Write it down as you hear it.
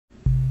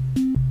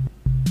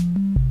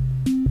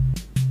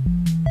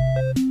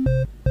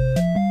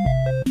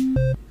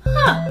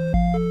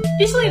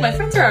Usually my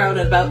friends are out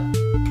and about.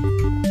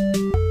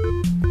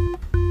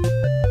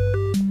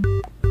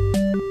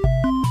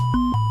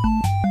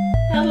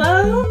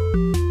 Hello?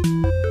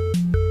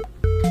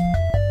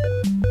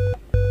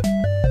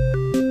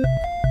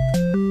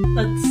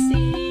 Let's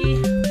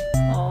see.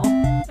 Oh,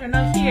 they're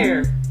not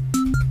here.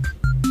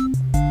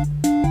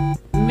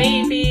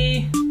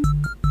 Maybe.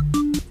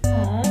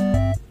 Oh.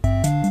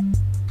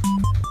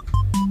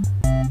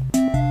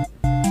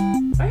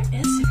 Where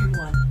is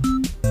everyone?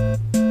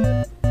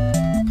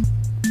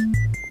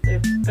 There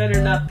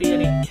better not be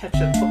any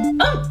ketchup.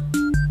 Oh!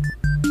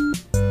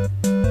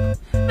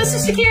 Mr.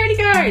 Security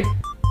Guard!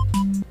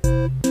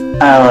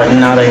 Oh,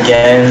 not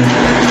again.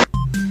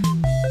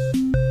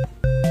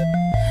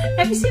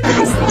 Have you seen the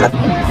rest of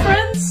your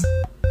friends?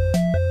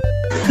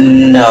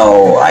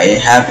 No, I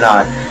have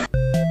not.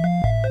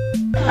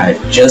 I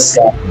just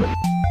got...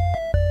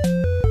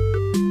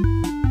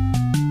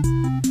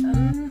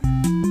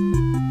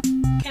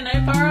 Can I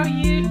borrow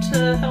you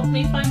to help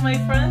me find my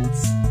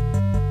friends?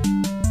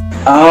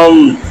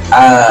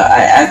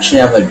 I actually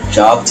have a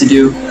job to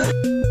do.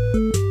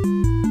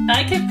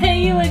 I can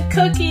pay you in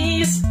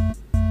cookies!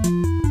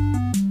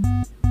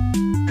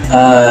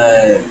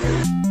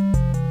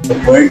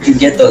 Where'd you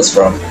get those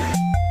from?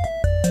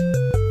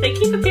 They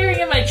keep appearing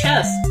in my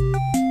chest.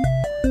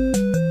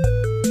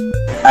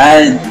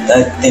 I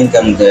think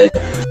I'm good.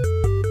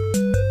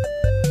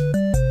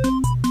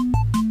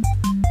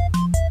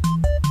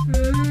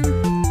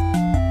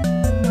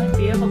 Might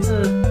be able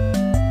to...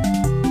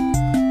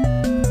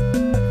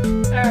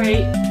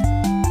 Alright.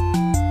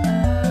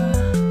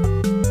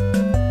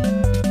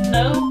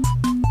 No?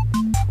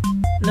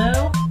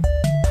 No?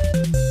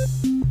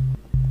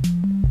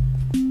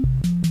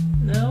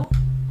 No?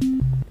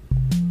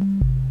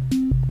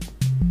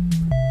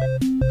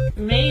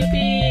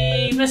 Maybe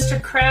Mr.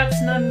 Krabs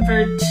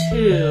number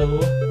 2.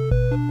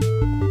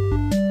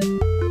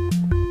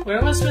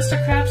 Where was Mr.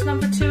 Krabs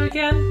number 2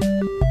 again?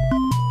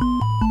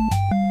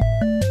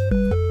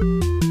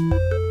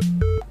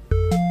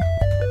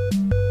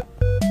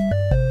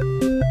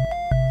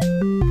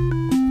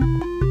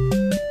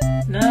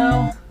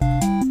 No.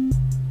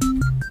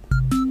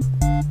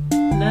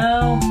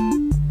 No.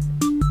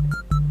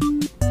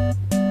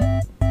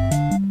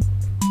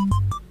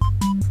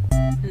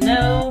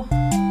 No.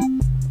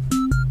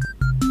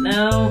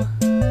 No.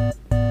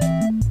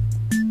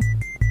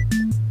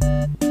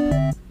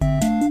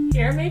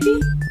 Here, maybe?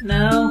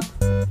 No.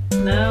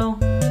 No.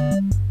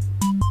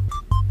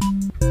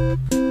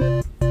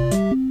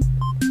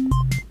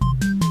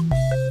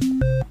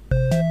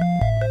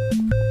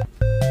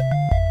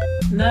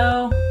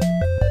 No.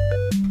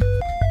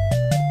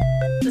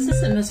 This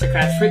isn't Mr.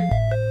 Krabs.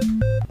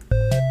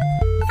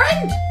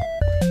 Friend!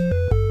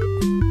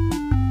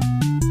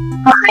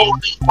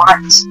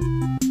 What?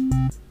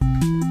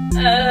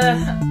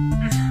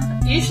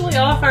 Usually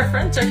all of our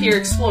friends are here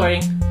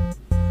exploring.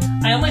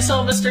 I only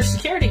saw Mr.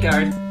 Security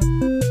Guard.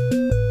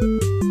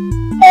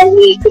 And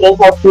he couldn't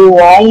help you,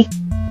 why?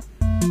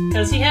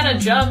 Because he had a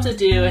job to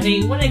do and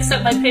he wouldn't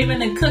accept my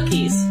payment in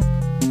cookies.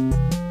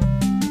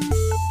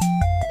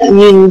 I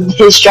mean,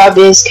 his job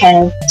is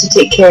kind of to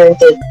take care of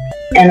the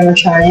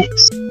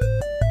animatronics.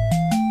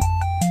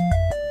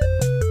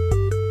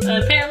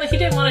 Apparently he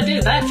didn't want to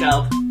do that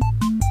job.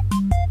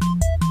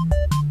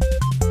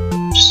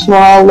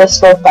 Well, let's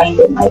go find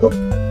him. I don't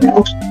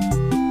know.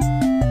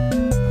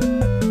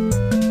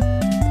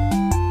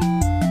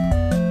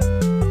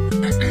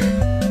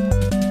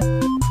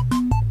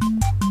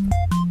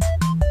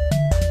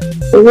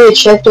 We really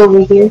checked over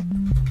here.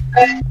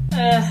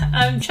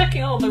 I'm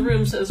checking all the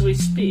rooms as we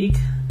speak.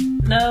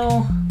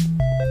 No.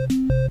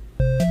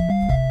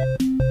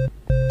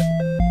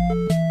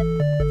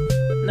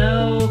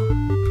 No.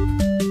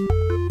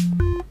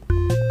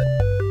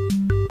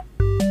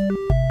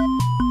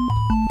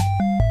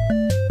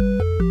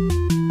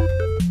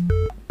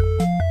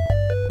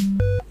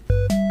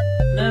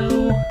 No.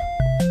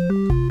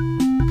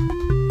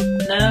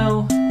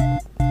 No.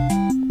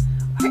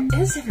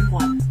 Where is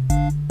everyone?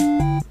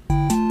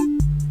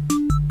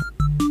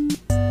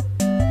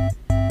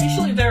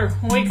 Usually they're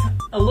awake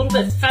a little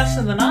bit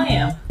faster than I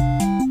am.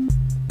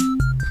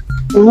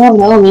 I don't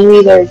know,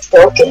 maybe they're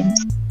broken.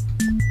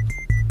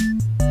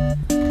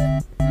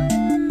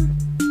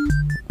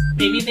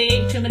 Maybe they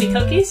ate too many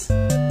cookies?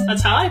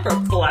 That's how I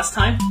broke the last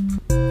time.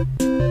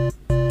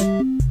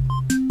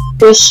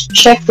 Just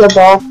check the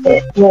ball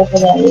pit, whatever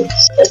that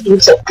is. That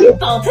leads up here.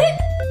 Ball pit?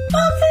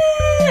 Ball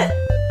pit!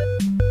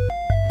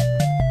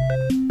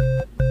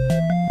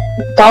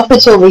 Ball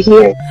pit's over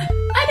here.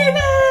 I did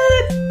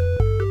it!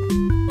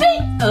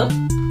 Wait! Oh.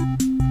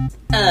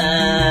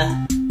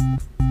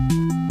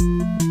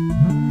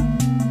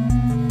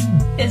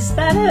 Is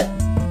that it?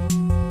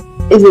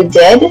 Is it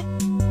dead?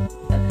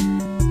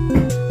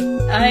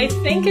 I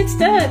think it's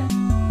dead.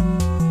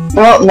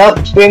 Oh, nope,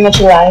 it's very much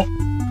alive.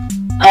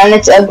 And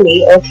it's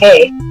ugly,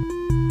 okay.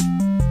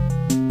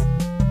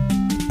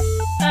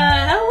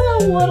 Hello,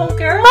 little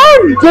girl.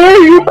 How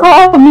dare you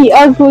call me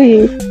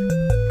ugly?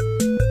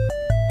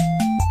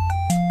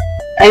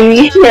 I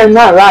mean, I'm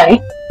not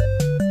lying.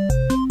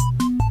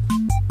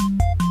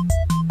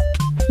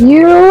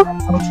 You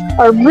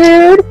are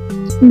rude.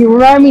 You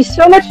remind me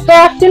so much of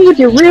Afton with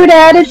your rude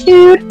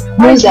attitude.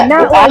 Who's I that? do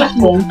not like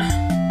Afton?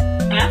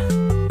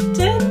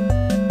 Afton?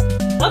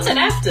 What's an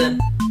Afton?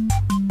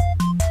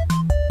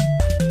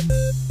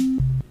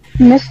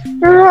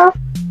 Mr.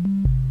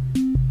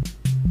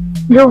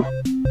 You're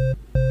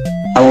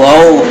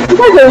Hello? You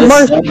guys are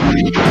more Listen,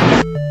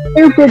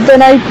 stupid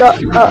than I thought.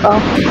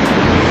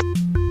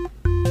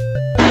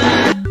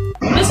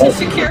 Mr.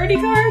 Security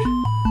Guard?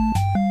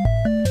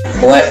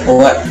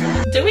 what?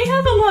 Do we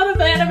have a lot of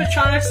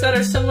animatronics that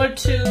are similar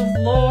to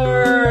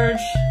Lord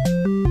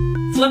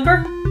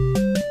Flipper?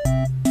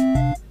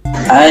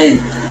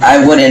 I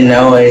wouldn't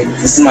know it.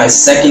 This is my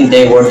second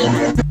day working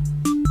here.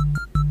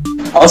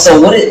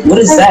 Also, what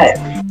is that?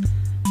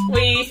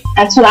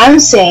 That's what I'm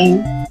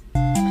saying.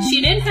 She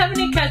didn't have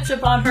any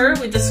ketchup on her.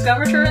 We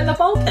discovered her in the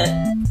ball pit.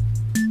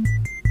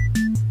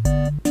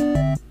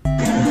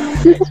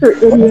 You guys are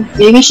idiots.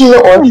 Maybe she's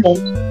an orphan.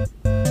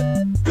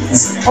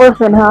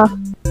 Orphan, huh?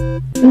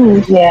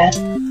 Yeah.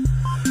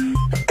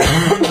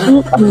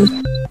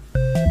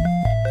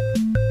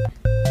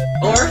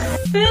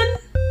 Orphan?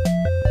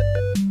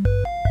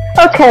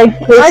 Okay,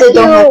 They I said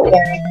don't have feel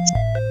parents.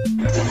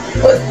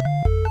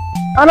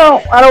 I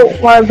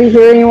don't want to be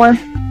here anymore.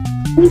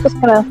 I'm just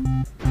gonna.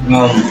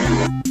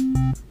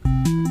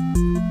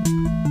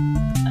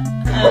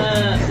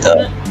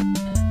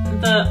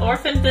 The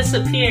orphan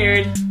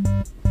disappeared.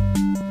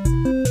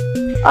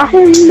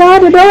 I'm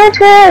not an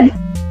orphan.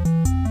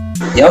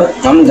 Yep,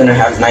 I'm gonna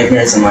have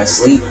nightmares in my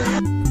sleep.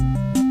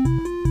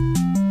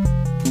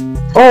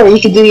 Or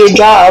you could do your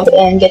job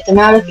and get them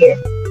out of here.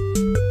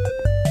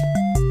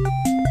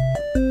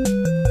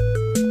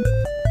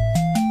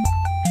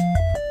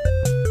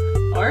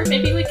 Or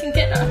maybe we can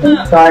get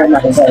Sorry, my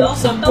friends to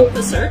also help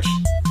the search.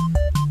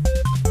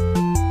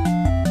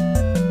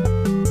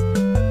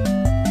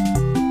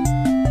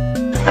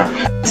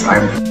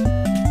 Time.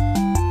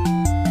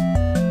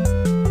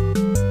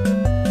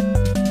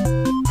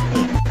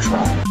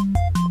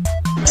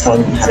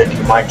 Telling me how to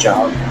do my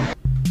job.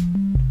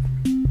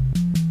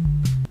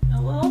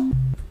 Hello?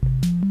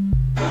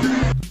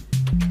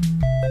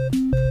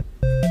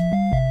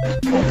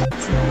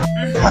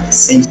 Not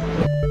safe.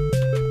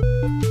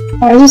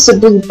 Why is this a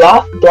big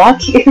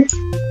block here?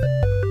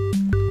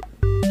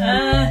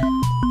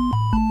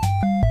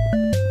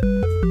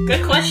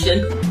 Good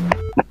question.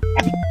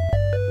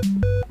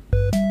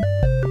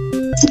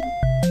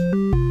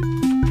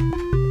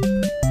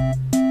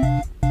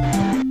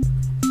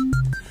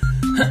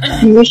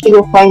 We should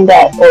go find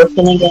that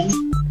orphan again.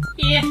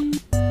 Yeah.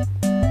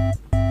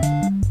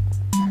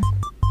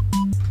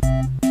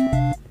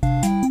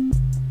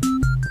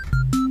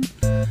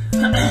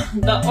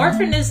 The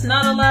orphan is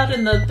not allowed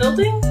in the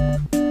building?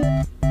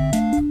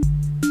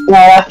 Not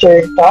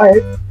after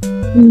dark.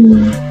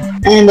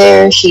 And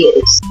there she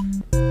is.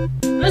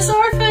 Miss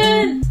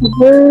Orphan!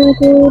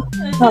 Okay.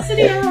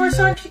 Visiting hours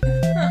aren't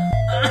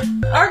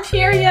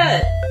here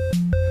yet.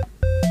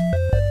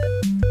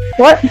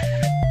 What?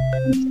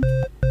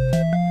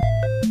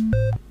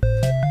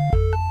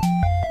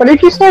 What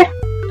did you say?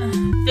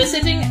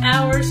 Visiting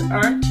hours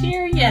aren't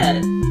here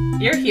yet.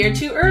 You're here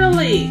too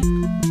early.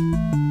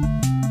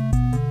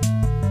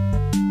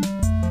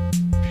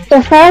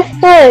 The fact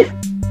that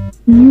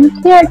you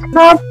can't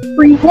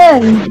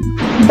comprehend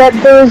that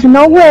there is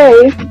no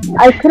way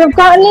I could have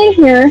gotten in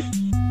here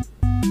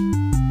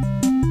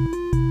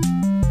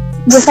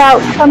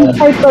without some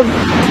type of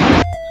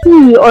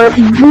key or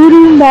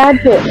voodoo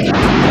magic.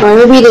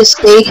 Or maybe to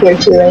stay here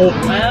too late.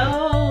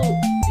 Well,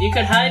 you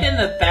could hide in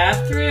the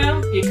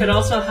bathroom. You could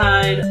also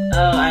hide,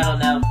 oh, I don't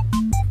know,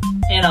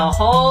 in a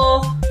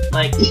hole,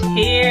 like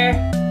here.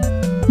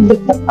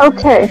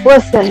 Okay,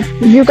 listen.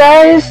 You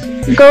guys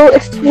go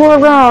explore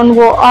around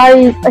while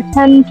I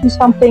attend to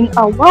something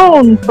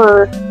alone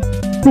for a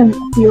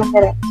few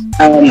minutes.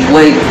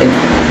 Wait,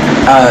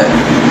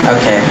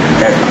 okay.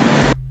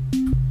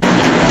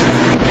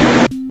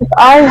 If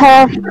I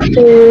have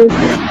to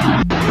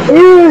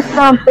do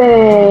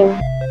something.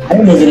 I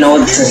don't even know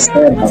what to say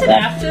about What's it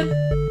that. after?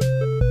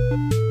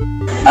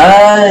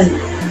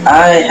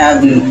 I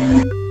haven't.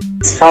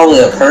 It's probably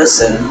a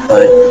person,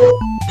 but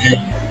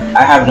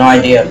I have no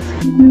idea.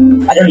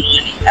 I don't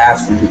really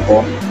ask from people.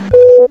 I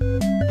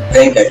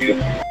think I do.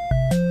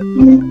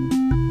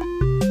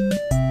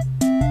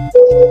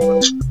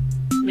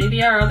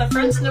 Maybe our other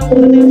friends know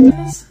what the name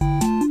is?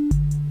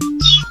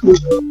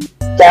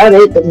 Doubt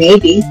it, but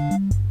maybe.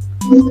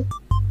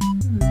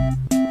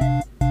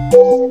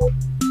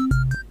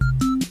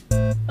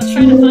 Let's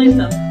try to find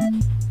them.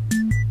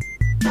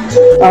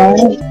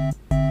 Alright.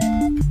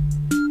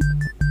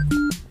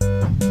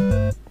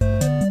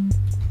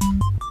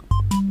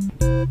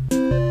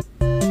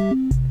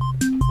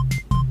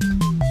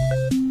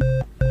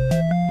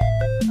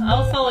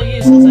 I'll follow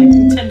you since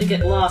I tend to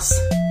get lost.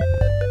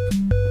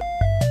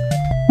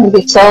 You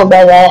could tell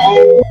by that.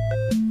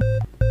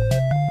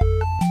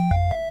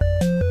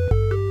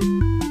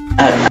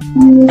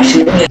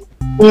 Actually,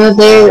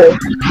 There.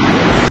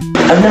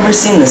 I've never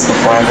seen this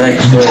before. I've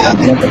actually never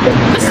been here.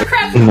 Mr.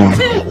 Crab,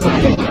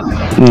 too!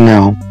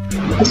 No.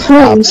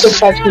 I'm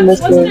surprised you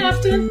missed Wasn't it.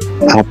 Afton?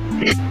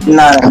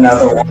 Not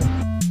another one.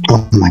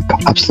 Oh my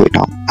god, absolutely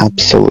not.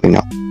 Absolutely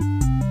not.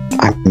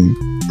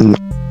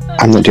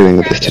 I'm not doing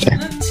with this today.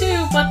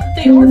 Too, but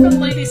the orphan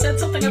lady said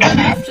something about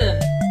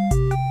Afton.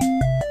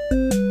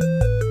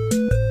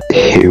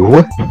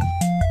 Who?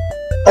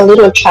 A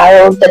little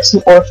child that's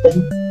an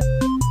orphan.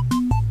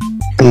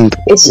 And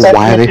It's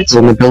why are they definitely still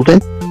in the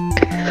building?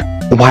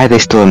 Why are they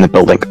still in the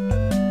building?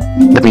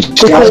 Let me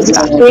just... because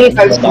security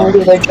guards don't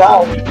do their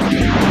job.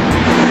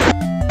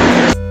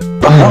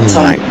 Oh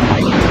my...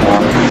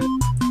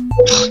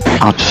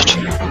 I'll just...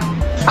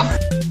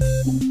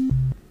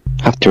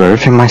 have to do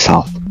everything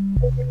myself.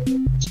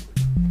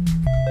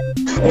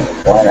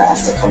 Why'd I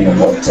have to come to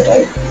work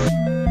today?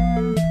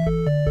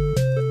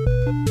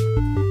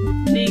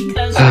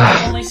 Because you're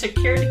the only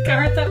security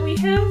guard that we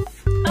have?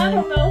 I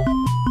don't know.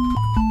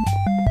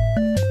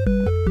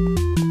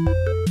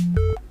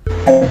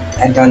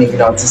 I don't even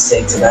know what to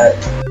say to that.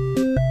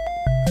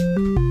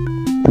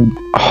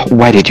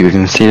 Why did you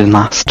even see them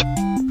last?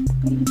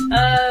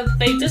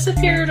 They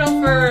disappeared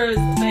over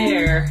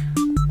there.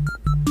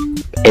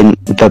 In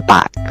the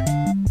back.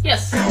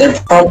 Yes. They're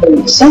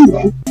probably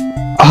Somewhere.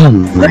 Oh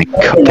my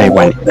god, they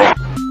went...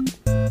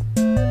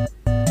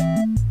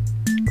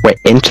 Wait,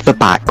 into the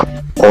back,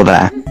 or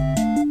there?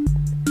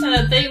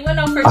 They went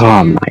over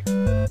Oh here. my...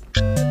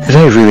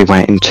 They really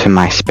went into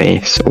my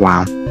space,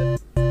 wow.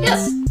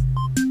 Yes.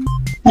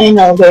 I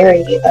know,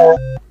 very,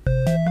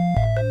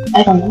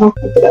 I don't know,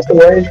 I forgot the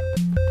word.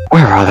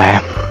 Where are they?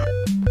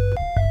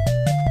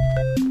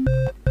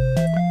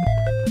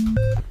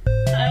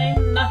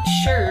 I'm not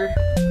sure.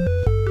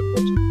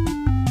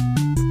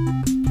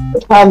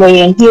 Probably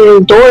in here,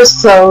 doors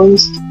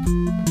closed.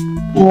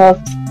 You know,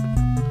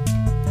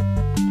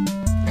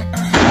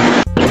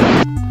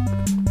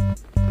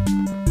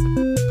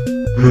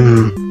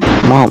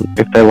 Well,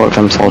 if they lock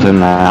themselves in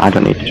there, I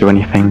don't need to do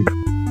anything.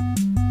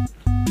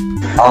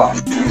 Oh,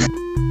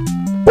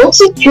 what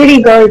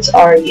security guards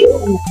are you?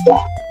 Oh my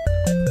god.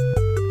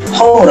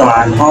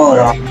 hold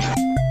on.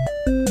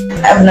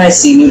 Haven't I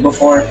seen you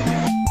before?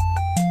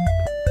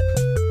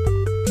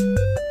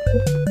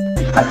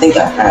 I think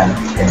I have.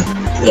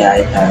 Yeah,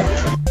 I have.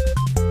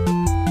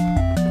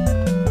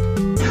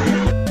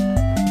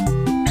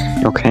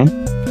 Okay.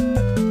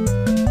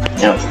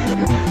 Yep.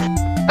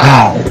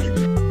 Oh,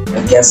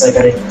 I guess I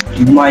gotta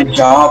do my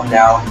job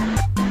now.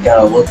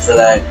 Gotta look for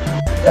that,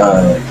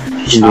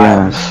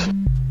 child. yes.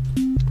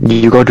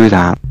 You go do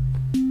that.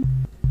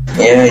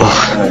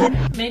 Yeah.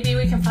 Maybe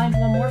we can find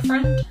one more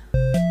friend?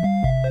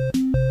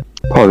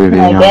 Probably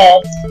I not.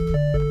 guess.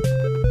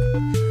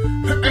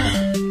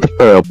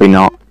 Preferably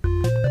not.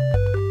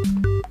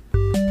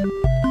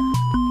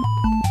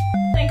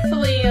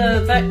 Thankfully,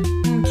 that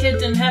kid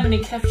didn't have any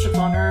ketchup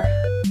on her.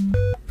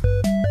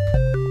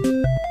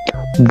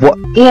 What?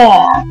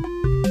 Yeah.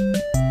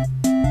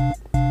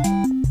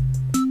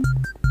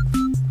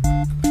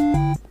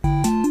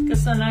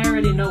 Because then I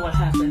already know what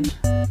happened.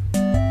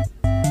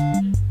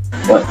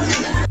 What?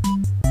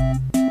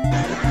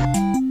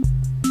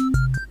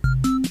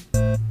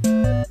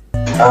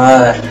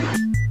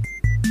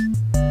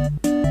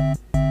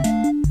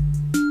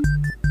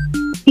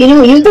 You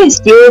know, you guys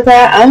deal with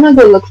that. I'm gonna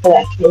go look for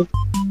that kid.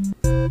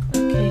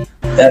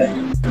 Okay.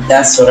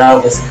 That's what I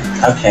was.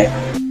 Okay.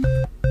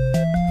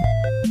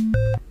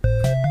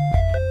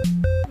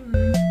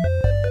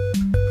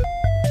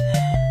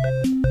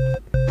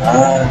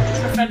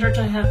 Defender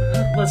to have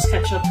less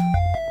ketchup.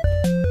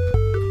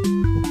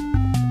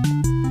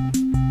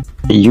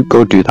 You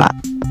go do that.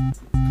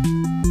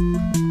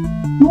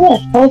 Where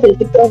the hell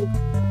did it go?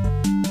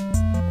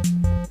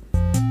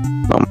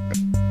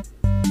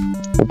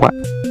 What?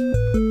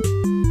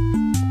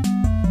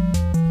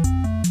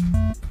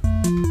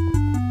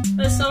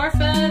 Miss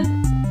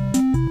Orphan?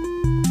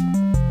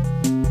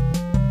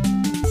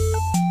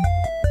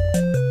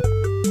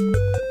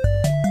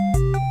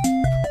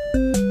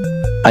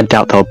 I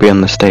doubt they'll be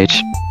on the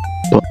stage.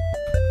 But...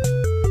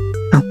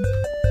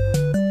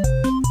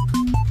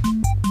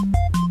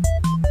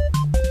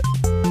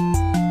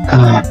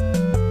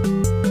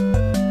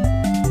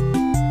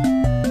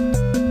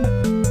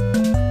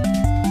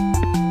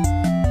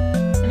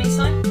 Any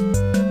sign?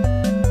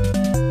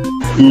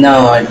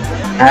 No, I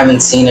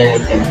haven't seen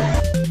anything.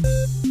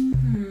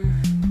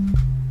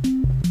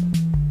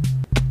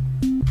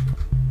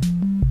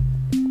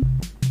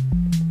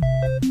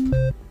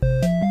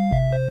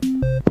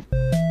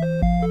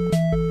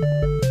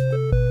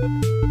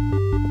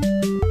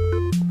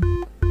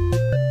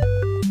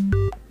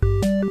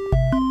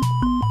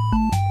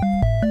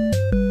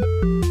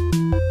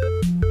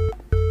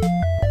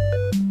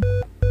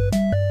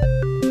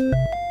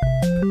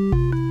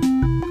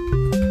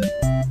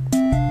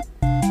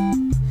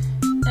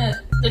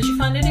 Did you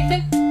find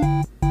anything?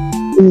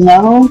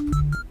 No.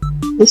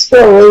 This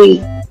girl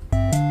really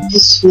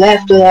just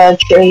left without a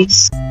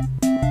trace.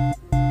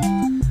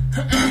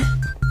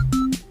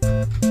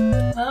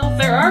 Well,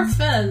 there are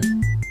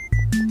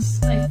fins,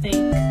 I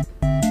think.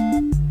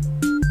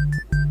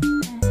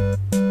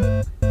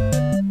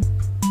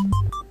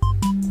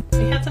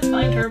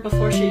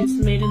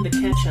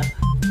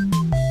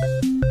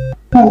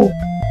 Oh,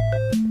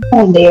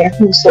 oh there.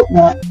 Who's so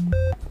not?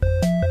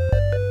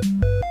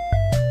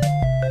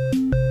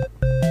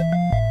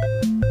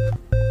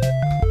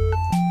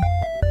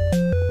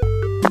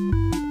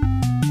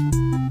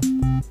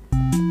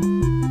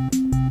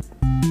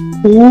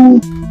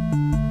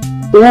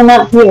 They're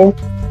not here.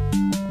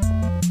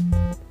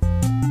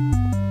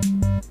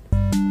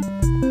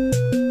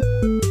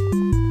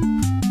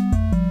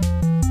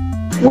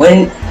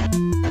 When?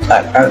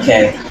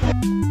 Okay.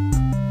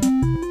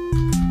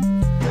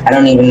 I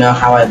don't even know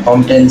how I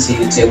bumped into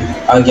you two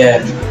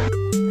again.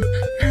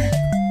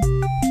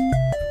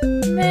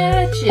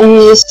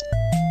 Magic.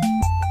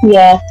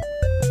 Yeah.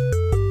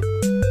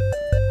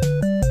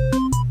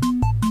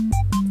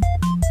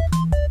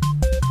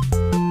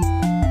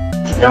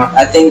 No,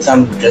 I think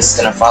I'm just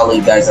gonna follow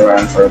you guys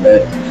around for a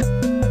bit.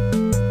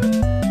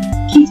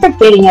 Keep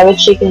forgetting I have a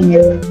chicken in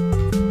your room.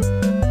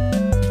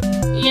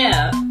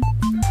 Yeah.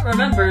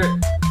 Remember,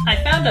 I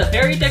found a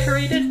very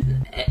decorated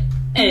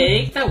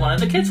egg that one of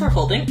the kids were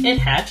holding. It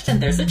hatched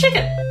and there's a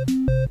chicken.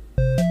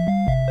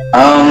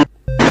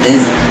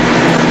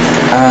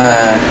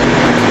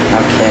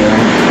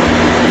 Okay.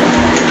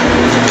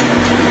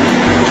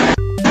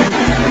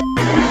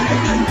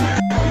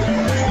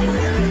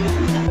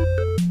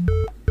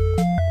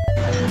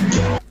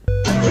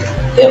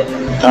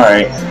 Yep,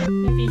 alright.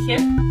 Maybe here?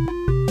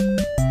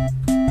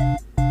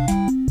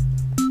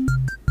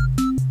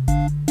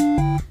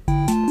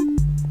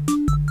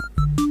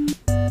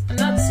 I'm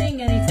not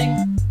seeing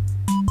anything.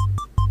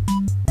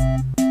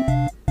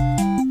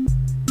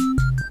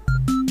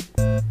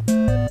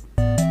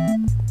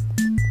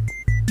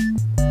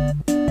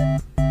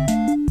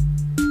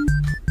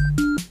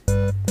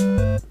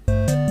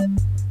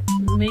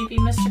 Maybe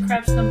Mr.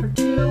 Krabs number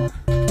 2?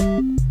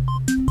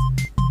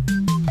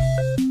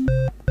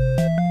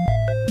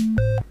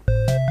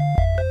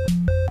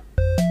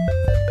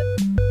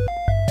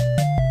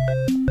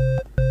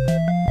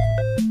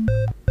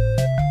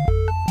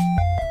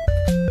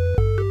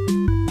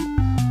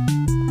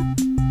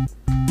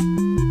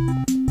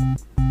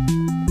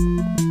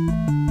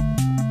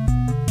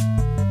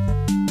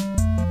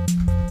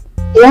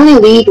 The only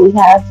lead we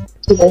have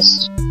to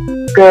this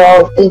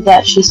girl is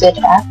that she said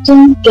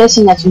Afton.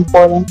 Guessing that's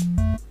important.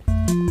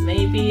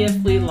 Maybe if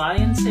we lie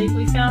and say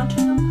we found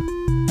him,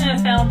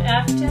 and found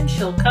Afton,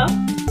 she'll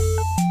come?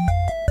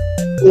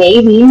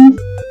 Maybe.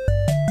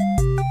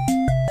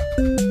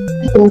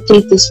 I don't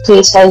think this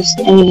place has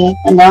any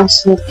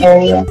announcement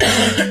area.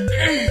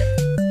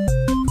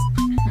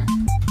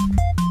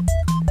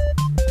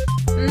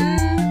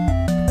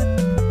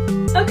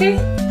 Okay.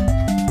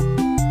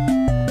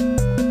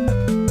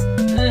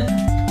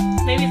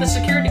 Maybe the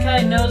security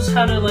guy knows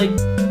how to, like,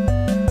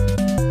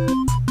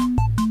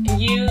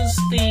 use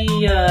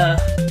the,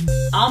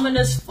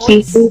 ominous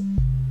voice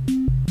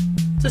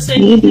to say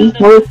Maybe.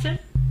 Afton?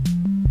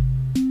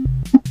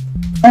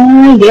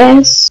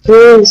 Yes,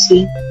 where is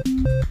he?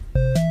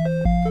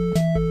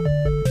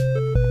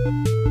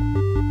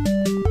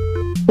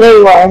 There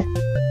you are.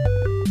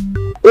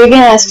 We're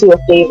gonna ask you a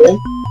favor.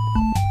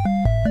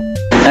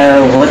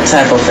 What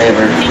type of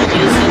favor? Can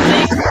you use a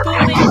big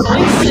booming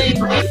voice saying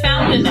we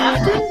found an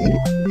Afton?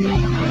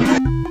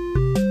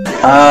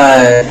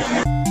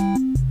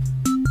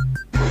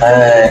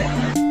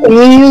 We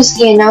use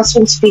the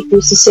announcement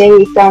speakers to say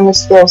we found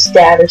this girl's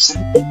dad or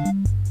something.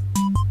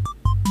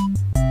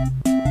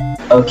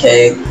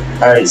 Okay,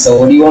 alright, so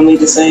what do you want me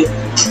to say?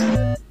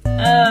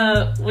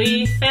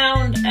 We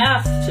found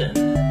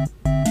Afton.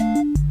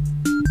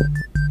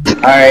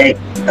 Alright,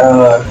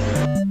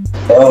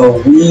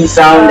 we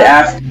found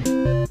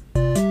Afton.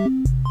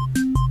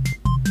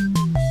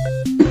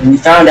 We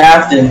found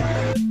Afton.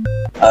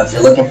 If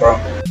you're looking for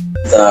him,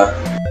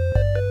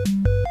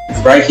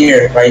 it's right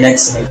here, right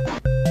next to me.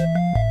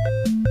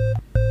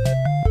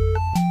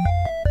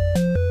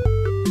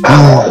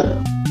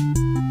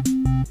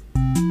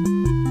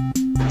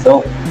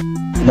 Nope,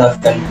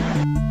 nothing.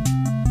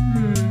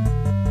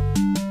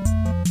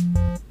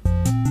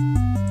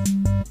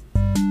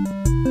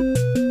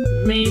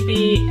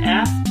 Maybe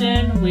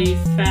Afton, we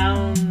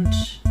found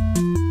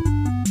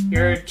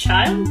your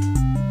child?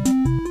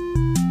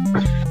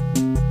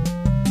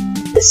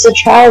 It's the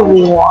child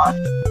we want.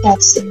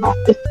 That's the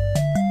topic.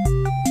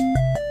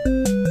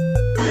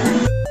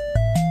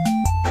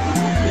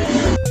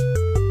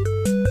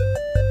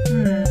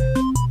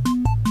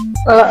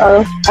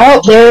 Uh-oh.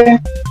 Oh, there.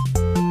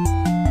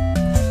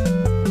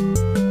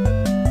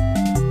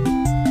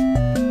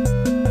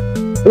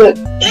 Look.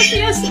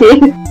 Yes,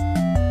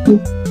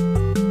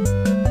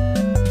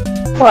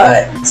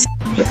 What?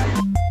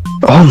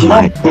 Oh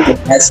my!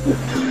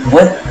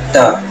 What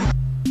the?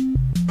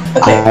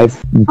 Okay,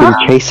 I've been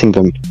chasing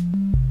them.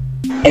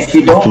 if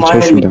you don't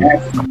mind me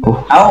asking,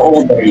 how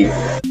old are you?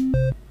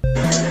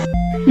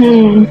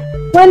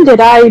 When did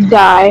I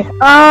die?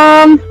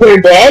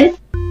 You're dead?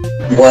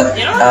 What,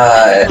 You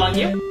know, on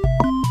you.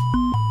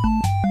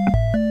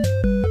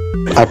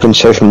 I've been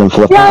chasing them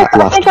for the Yeah, I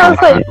last think I was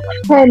 5 like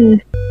minutes.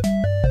 10.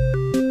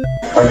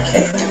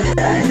 okay.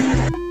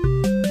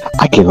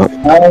 I give up.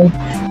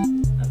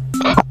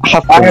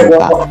 have to Alright, know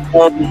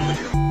well,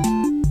 that.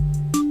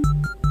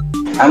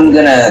 I'm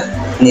gonna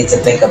need to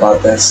think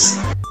about this.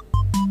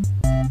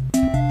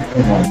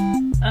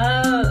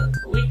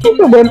 We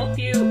can help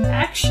you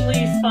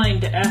actually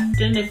find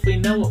Afton if we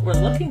know what we're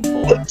looking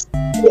for.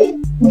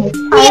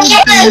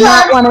 I do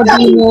not want to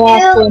be near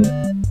Afton.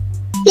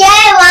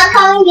 Yeah,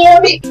 welcome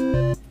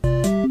you.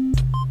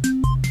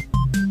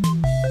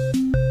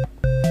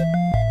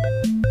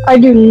 I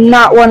do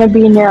not want to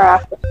be near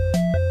Afton.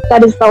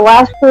 That is the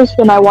last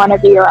person I want to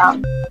be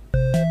around.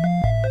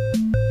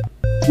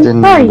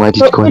 Then Sorry, why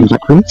did you go in that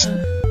room?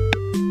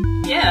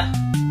 Yeah.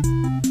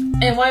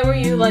 And why were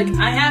you like,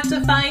 I have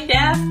to find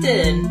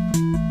Afton?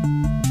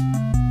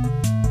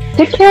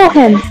 To kill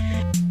him.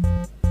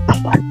 Oh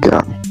my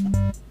god.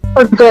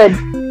 For good.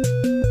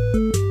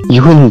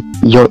 You and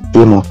your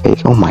emo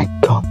face, oh my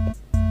god.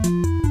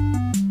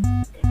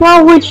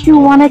 Why would you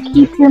want to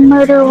keep your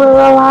murderer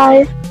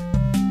alive?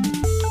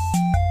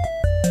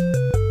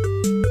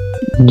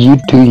 You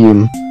do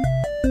you.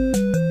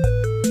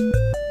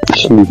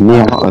 Just leave me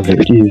out of it,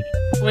 please.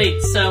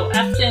 Wait, so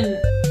Afton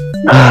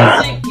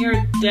isn't your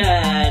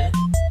dad.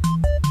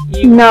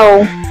 You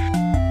No.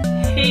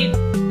 hate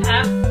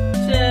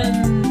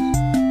Afton.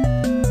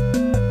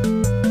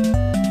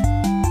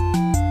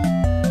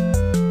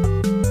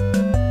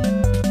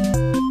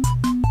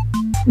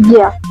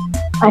 Yeah.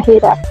 I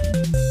hate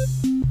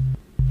Afton.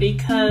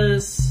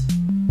 Because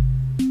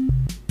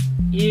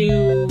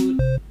you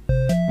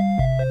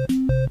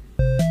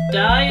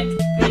died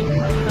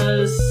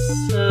because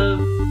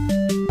of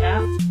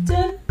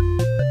Afton?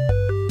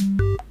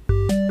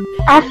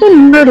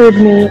 Afton murdered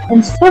me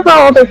and several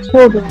other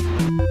children.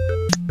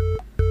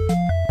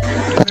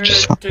 That's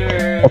just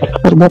Murdered,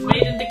 incredible.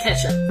 made into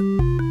ketchup.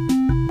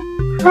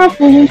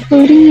 Probably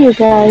including you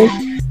guys.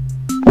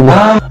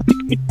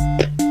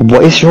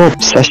 What is your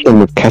obsession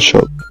with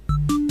ketchup?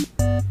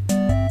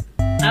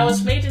 I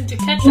was made into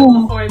ketchup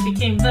before I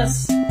became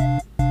this.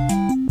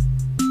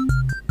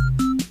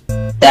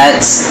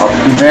 That's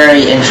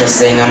very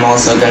interesting. I'm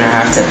also gonna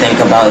have to think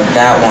about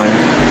that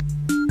one.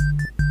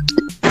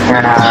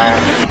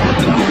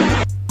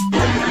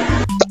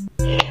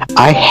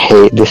 I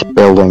hate this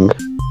building.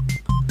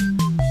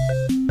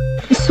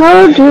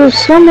 So do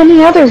so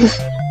many others.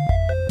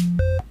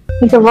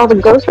 Think of all the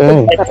ghosts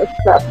Okay. that are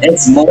stuff.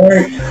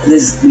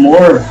 There's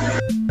more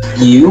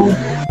you?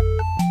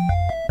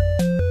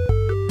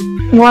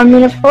 Well, I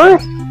mean, of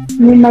course. I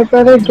mean, my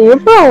brother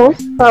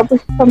Gabriel's probably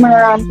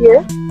somewhere around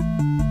here.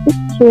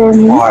 Just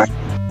cheering me. Or,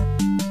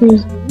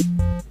 Excuse me.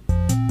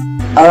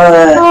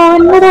 uh, Oh,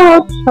 and little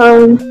old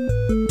Charlie.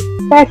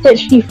 The fact that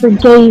she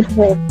forgave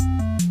him.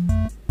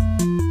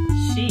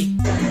 She.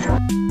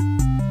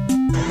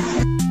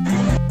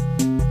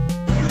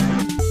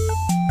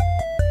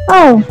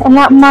 Oh, and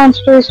that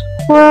monster's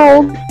poor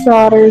old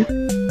daughter.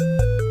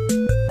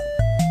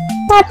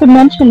 Not to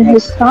mention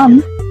his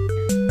son.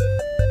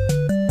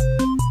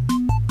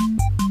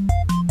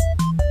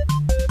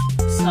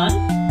 Son?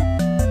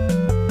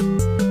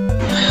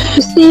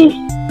 You see,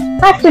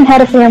 Afton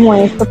had a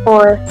family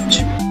before.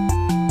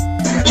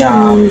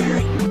 John.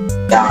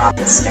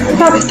 John's gonna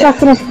Got be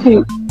stuck in a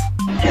suit.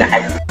 and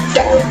I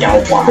don't know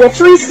We why. have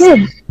 3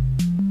 kids.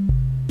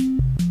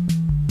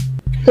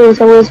 There's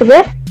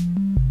Elizabeth,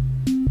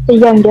 the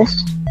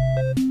youngest.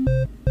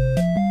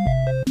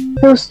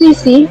 There's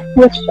Cece,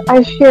 which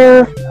I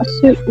share a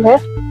suit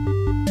with,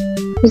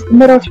 who's the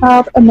middle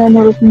child, and then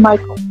there was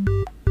Michael,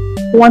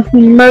 the one who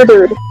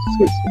murdered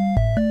Cece.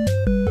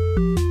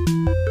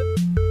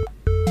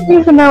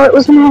 Even though it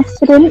was an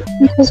accident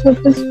because of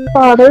his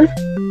father,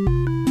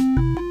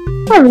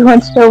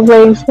 everyone still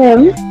blames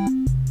him.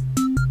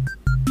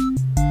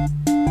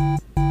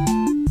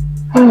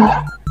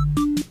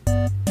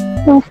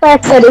 The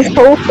fact that his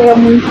whole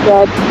family's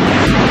dead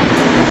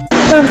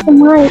serves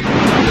him right.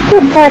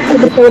 Get back to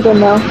the table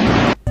now.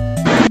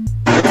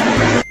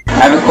 I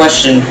have a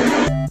question.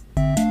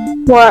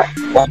 What?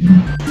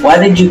 Why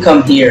did you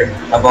come here,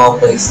 of all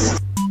places?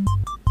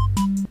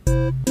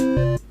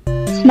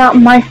 It's not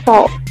my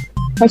fault.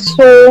 My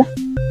soul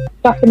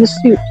stuck in the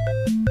suit.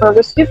 Where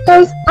the suit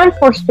goes, I'm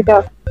forced to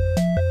go.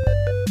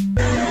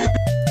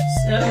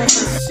 So the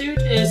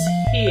suit is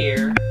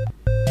here.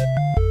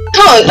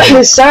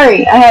 Oh,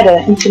 sorry, I had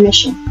an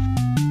intermission.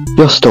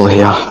 You're still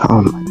here.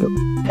 Oh my god.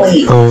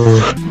 Wait,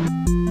 Oh,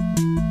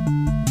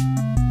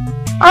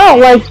 I don't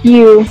like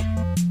you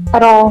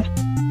at all.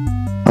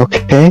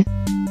 okay.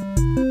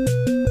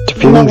 The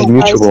feeling's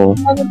mutual.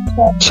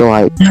 So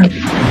like,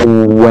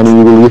 when are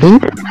you leaving?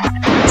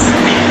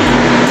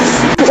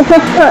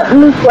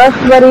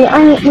 Newsflash, buddy, I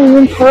ain't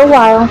leaving for a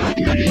while.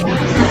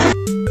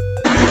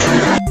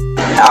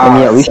 I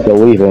mean, at least you're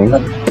leaving.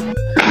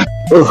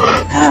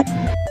 Ugh.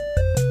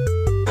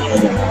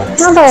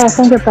 Now that I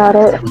think about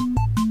it,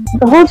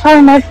 the whole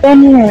time I've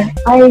been here,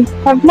 I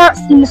have not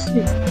seen the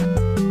suit.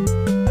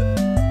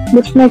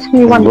 Which makes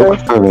me wonder. Look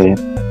for it.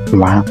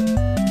 Wow.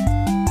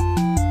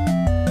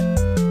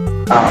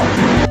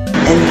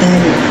 And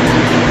then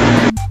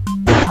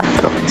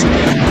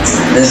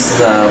this is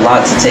a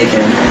lot to take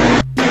in.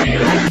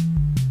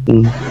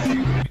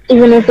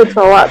 Even if it's a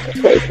lot to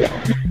take in.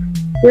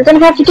 You're gonna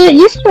have to get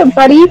used to it,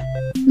 buddy.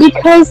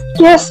 Because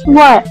guess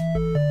what?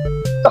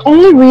 The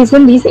only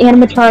reason these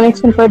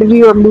animatronics in front of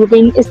you are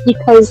moving is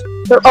because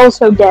they're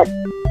also dead.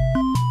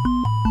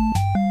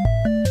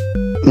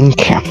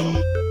 Okay.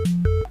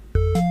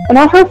 And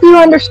I hope you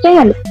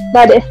understand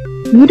that if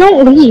you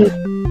don't leave,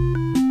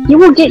 he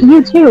will get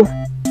you too.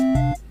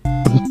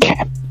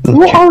 Okay. He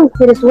will always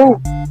get his way.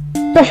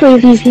 Especially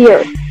if he's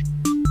here.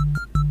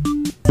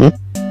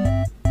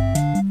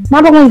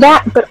 Not only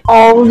that, but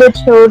all the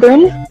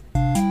children.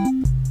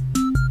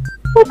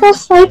 They go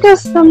psycho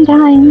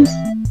sometimes.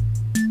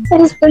 It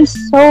has been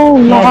so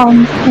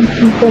long since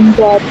you've been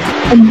dead.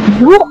 And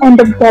you will end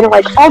up dead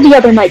like all the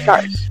other night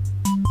guards.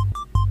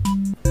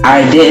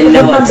 I didn't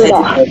know Remember it.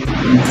 that.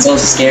 It's so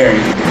scary.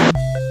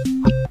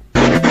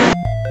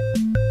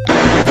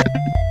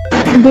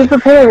 Be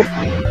prepared.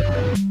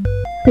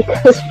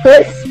 Because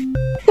Fritz...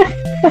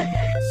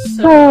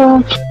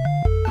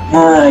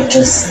 I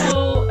just...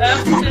 So,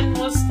 Afton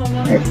was the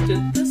one who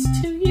did this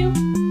to you?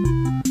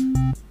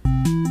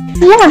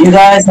 yeah, You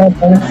guys,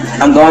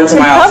 I'm going to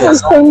my I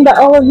was office. saying to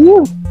all of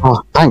you.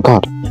 Oh, thank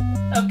God.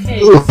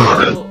 Okay,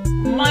 so,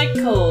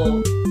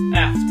 Michael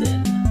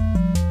Afton.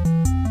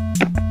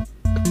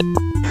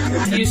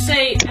 You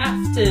say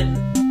Afton,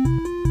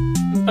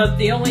 but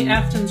the only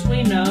Aftons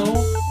we know,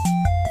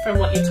 from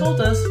what you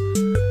told us,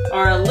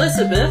 are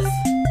Elizabeth.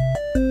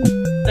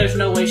 There's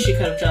no way she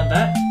could have done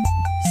that.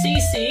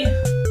 Cece,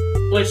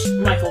 which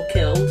Michael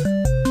killed.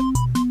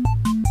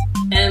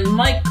 And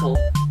Michael.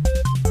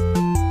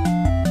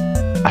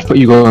 I thought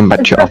you were going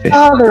back to your The office.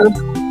 father,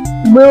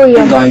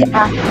 William I'm going to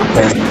Afton. my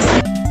office.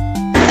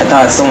 I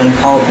thought someone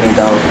called me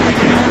though.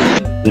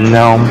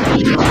 No.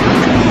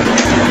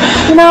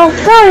 You know,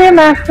 William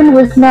Afton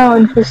was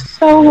known for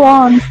so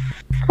long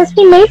because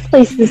he made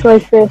places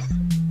like this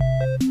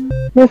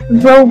with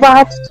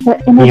robots to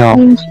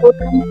entertain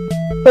children,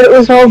 but it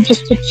was all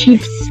just a cheap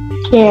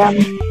scam.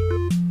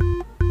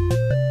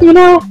 You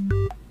know,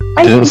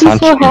 I Doesn't would be sound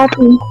so cheap.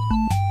 happy.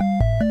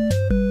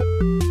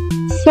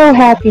 So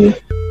happy.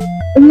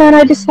 And then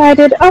I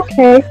decided,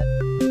 okay,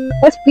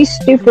 let's be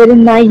stupid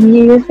and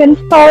naive and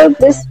follow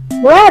this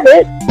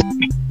rabbit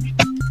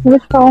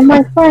with all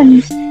my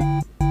friends.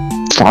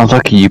 Sounds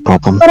like a you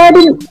problem. But I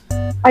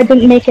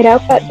didn't make it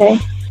out that day.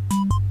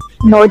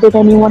 Nor did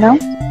anyone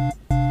else.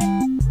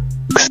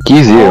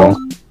 Excuse you.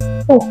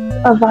 All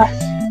of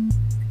us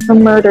were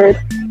murdered.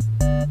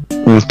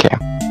 Okay.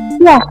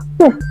 Yeah,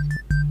 6.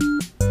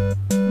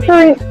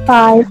 Sorry,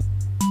 5.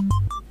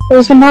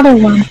 There's another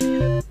one.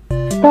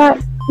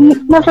 That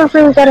never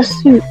really got a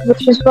suit,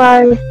 which is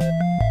why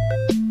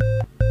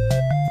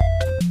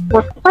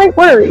we're quite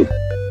worried.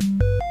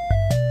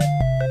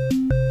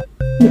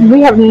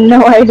 We have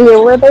no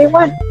idea where they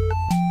went.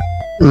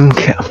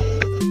 Okay.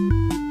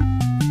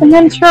 And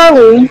then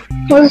Charlie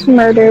was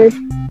murdered.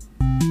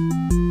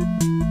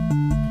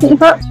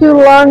 Not too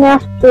long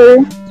after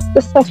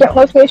the second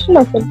location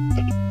opened.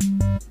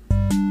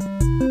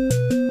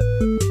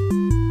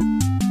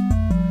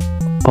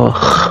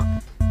 Ugh.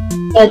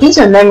 Yeah, these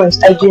are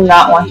memories I do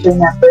not want to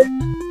remember.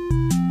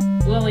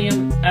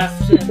 William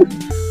Afton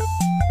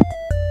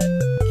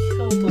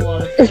killed a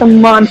lot of Is a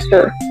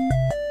monster.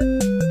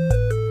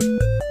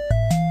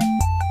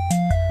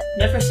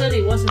 Never said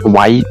he wasn't.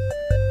 Why?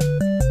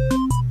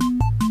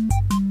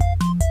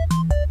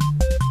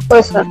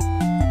 Listen,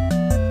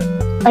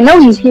 I know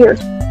he's here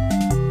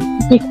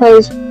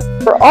because,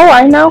 for all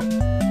I know,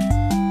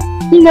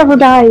 he never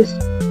dies.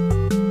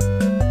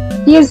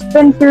 He has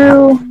been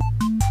through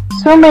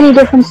so many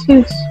different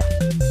suits.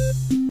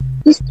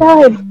 He's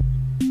died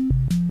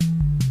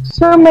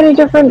so many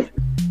different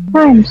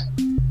times,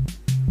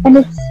 and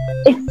it's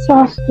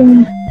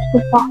exhausting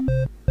to watch.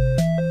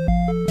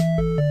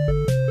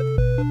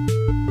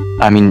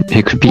 I mean,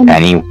 he could be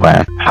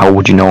anywhere. How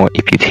would you know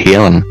if he's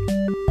healing?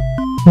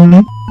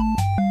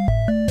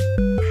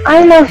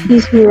 I know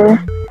he's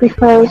here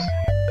because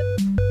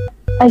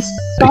I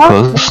saw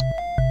him. Because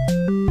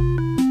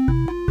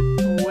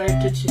Where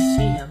did you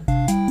see him?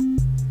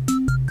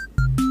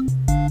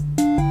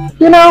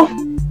 You know,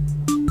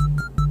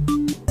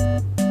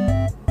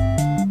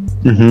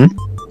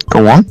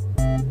 go on.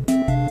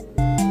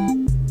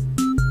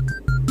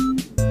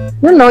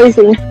 you're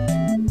noisy.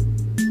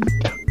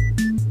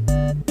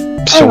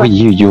 So are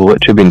you. You've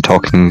literally been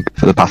talking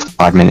for the past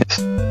 5 minutes.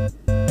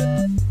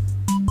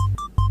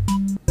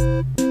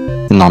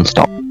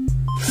 Non-stop.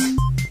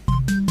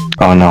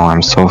 Oh no,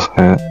 I'm so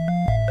hurt.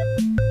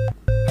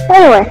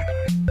 Anyway,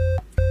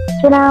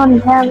 sit down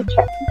and have a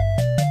chat.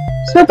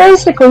 So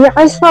basically,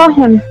 I saw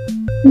him.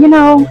 You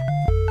know,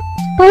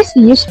 this place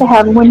used to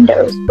have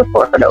windows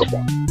before it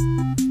opened.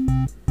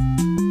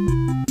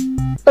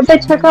 But they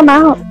took them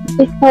out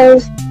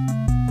because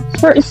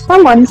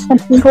someone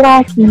sent his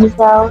lackeys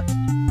out.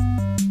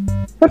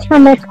 They're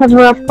trying to cover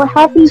up what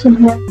happens in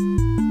here.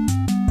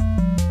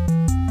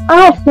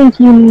 I don't think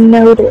you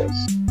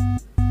noticed.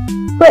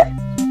 But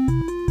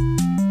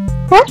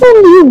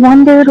haven't you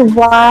wondered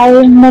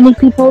why many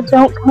people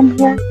don't come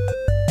here?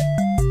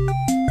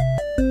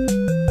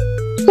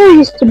 There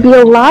used to be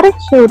a lot of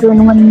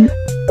children when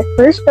it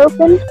first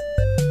opened.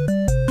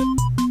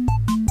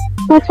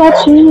 But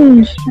that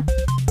changed.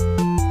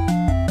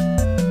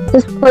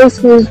 This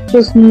place is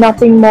just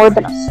nothing more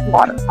than a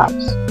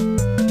slaughterhouse.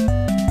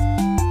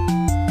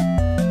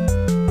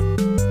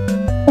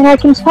 And I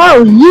can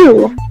tell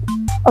you,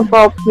 of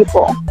all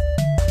people,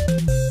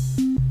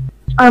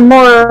 are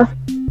more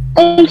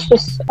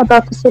anxious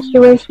about the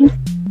situation.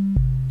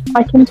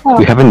 I can tell.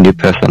 We have a new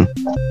person.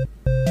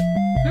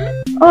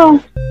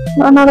 Oh,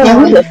 another Yeah,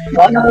 one. we look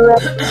fun.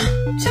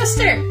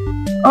 Chester!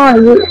 Oh,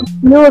 you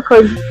look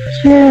like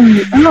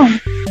Jim. Oh,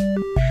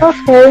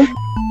 okay.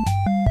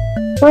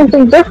 The only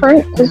thing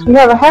different is you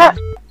have a hat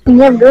and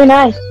you have green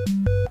eyes.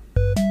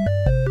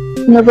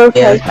 And your bow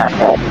tie's not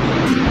red.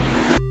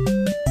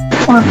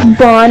 Or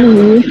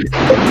Bonnie.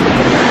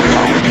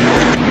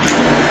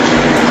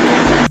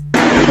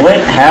 What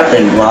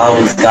happened while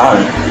I was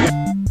gone?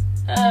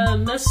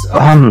 Miss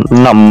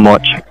Not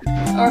much.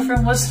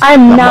 Orphan was.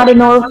 I'm not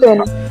an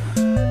orphan.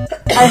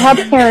 I have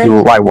parents.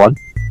 You like one?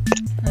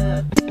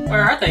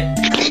 Where are they?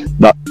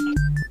 No.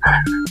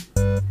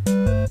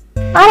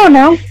 I don't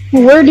know.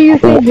 Where do you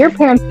think your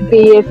parents would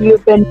be if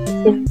you've been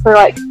missing for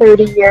like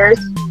 30 years?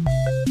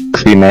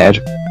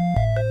 Cremated.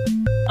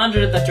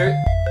 Under the dirt.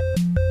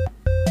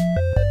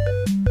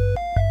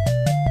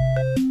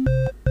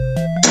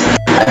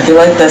 I feel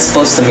like that's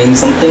supposed to mean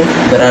something,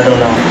 but I don't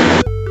know.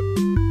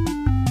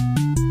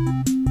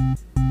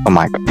 Oh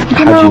my god.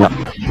 How do you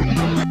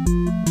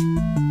know?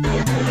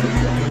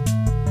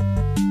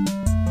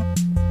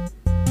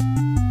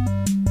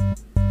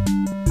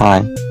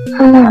 Fine.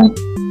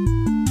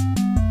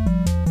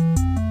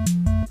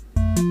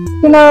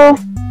 You know,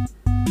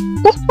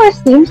 this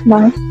place seems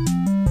nice.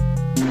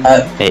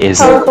 It is.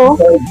 Colorful.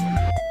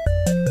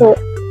 But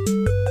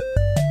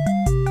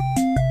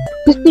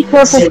just be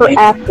careful for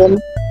acting.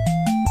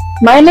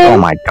 My Oh name?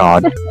 my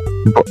god.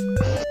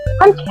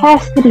 I'm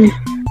Cassidy.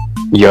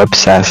 You're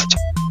obsessed.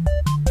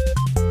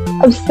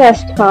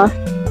 Obsessed, huh?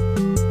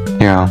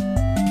 Yeah.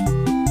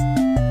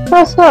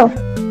 How so?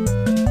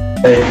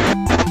 Wait,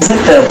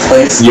 isn't the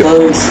place You-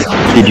 closed?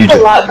 Did you It's a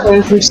just... lot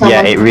coming from someone.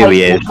 Yeah, it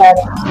really is.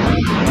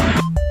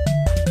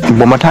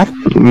 One more time?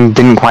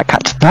 Didn't quite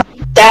catch that?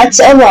 That's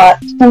a lot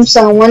from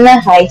someone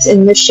that hides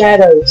in the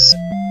shadows.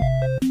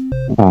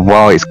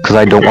 Well, it's because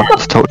I don't want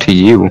to talk to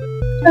you.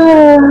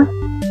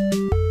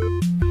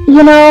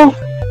 You know,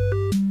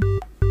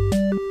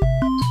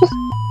 it's just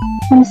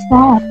kind of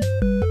sad.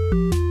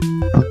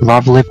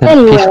 Rather live a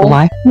Anyway, peaceful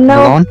life?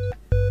 no. Alone?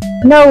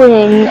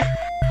 Knowing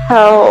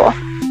how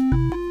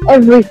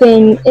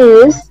everything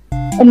is,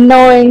 and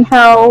knowing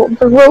how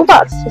the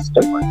robot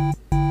system works,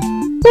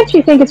 don't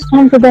you think it's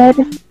time for bed?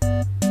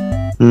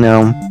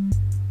 No.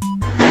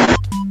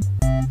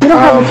 You don't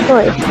have a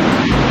choice.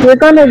 You're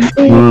gonna be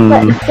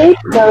set in safe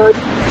mode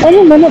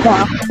any minute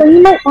now, so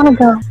you might want to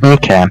go.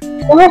 Okay.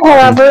 Or,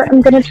 however,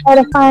 I'm gonna try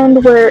to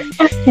find where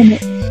Afton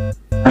is.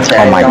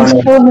 Okay, Oh my He's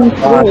god. told me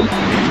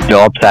to.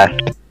 You're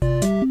obsessed.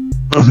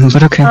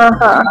 But okay.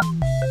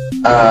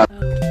 Uh-huh.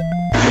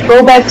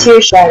 Go back to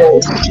your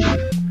shadows.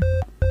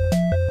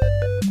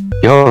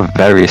 You're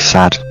very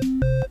sad.